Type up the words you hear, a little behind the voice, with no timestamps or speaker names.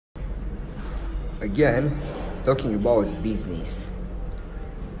again talking about business,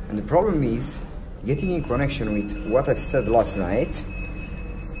 and the problem is getting in connection with what I said last night,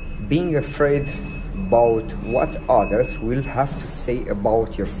 being afraid about what others will have to say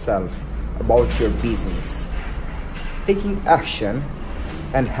about yourself, about your business. Taking action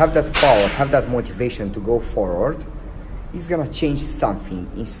and have that power, have that motivation to go forward is gonna change something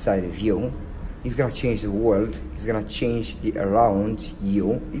inside of you. It's gonna change the world, it's gonna change the around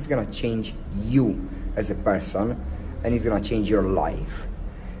you, it's gonna change you as a person, and it's gonna change your life.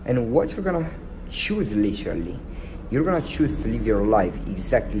 And what you're gonna choose, literally, you're gonna choose to live your life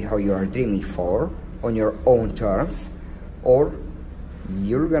exactly how you are dreaming for, on your own terms, or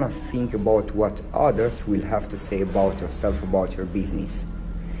you're gonna think about what others will have to say about yourself, about your business.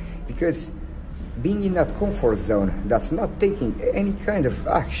 Because being in that comfort zone that's not taking any kind of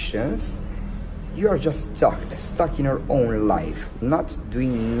actions, you are just stuck in your own life, not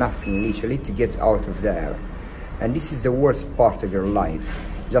doing nothing literally to get out of there. And this is the worst part of your life,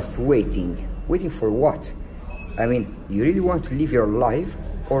 just waiting for what? I mean, you really want to live your life,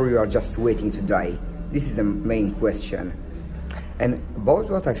 or you are just waiting to die? This is the main question. And about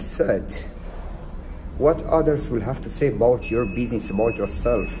what I've said, what others will have to say about your business, about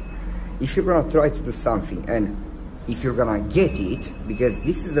yourself, if you're gonna try to do something, and if you're gonna get it, because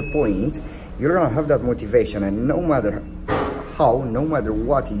this is the point, you're gonna have that motivation, and no matter how, no matter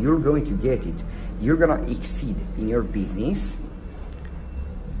what, you're going to get it. You're gonna exceed in your business,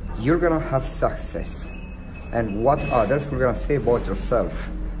 you're gonna have success. And what others are gonna say about yourself.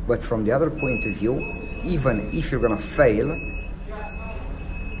 But from the other point of view, even if you're gonna fail,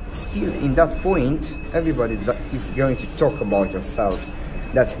 still in that point, everybody is going to talk about yourself.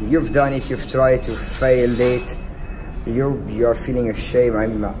 That you've done it, you've tried to fail it, you're feeling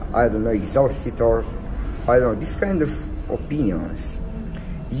ashamed, I don't know, exhausted, or I don't know, this kind of opinions.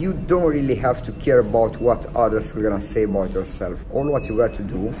 You don't really have to care about what others are gonna say about yourself. All what you got to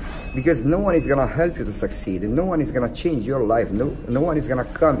do, because no one is gonna help you to succeed, and no one is gonna change your life, no one is gonna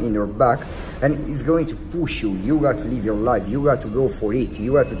come in your back and is going to push you. You got to live your life, you got to go for it,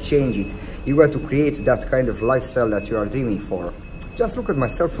 you got to change it, you got to create that kind of lifestyle that you are dreaming for. Just look at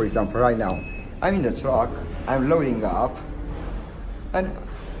myself, for example, right now. I'm in the truck, I'm loading up, and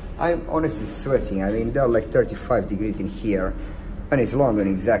I'm honestly sweating. I mean, there are like 35 degrees in here, and it's London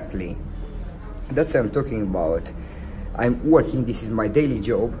exactly. That's what I'm talking about. I'm working, this is my daily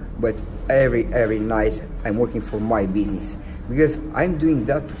job, but every night I'm working for my business, because I'm doing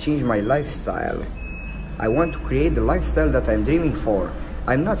that to change my lifestyle. I want to create the lifestyle that I'm dreaming for.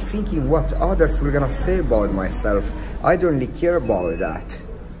 I'm not thinking what others are gonna say about myself. I don't really care about that,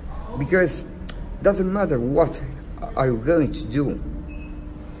 because doesn't matter what are you going to do.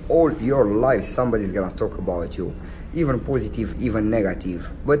 All your life somebody's gonna talk about you, even positive, even negative,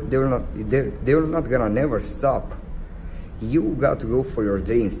 but they're not gonna never stop. You got to go for your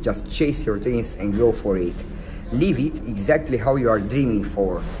dreams. Just chase your dreams and go for it. Live it exactly how you are dreaming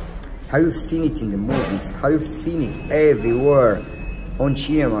for, how you've seen it in the movies, how you've seen it everywhere, on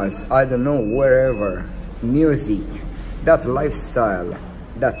cinemas, I don't know, wherever. Music, that lifestyle,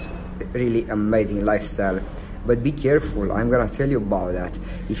 that really amazing lifestyle. But be careful, I'm gonna tell you about that.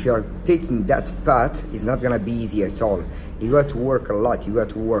 If you are taking that path, it's not gonna be easy at all. You got to work a lot, you got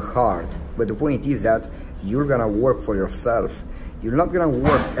to work hard. But the point is that you're gonna work for yourself. You're not gonna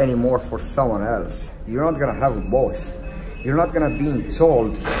work anymore for someone else. You're not gonna have a boss. You're not gonna be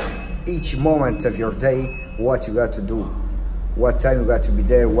told each moment of your day what you got to do, what time you got to be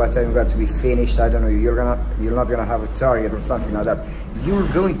there, what time you got to be finished. I don't know, you're not gonna have a target or something like that. You're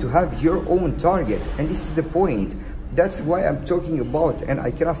going to have your own target, and this is the point. That's why I'm talking about, and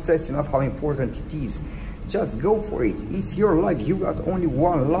I cannot stress enough how important it is. Just go for it. It's your life. You got only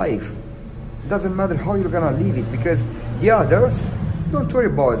one life. Doesn't matter how you're gonna live it, because the others, don't worry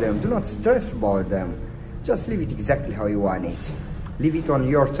about them, do not stress about them. Just live it exactly how you want it. Live it on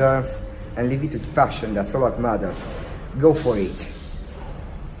your terms, and live it with passion. That's all that matters. Go for it.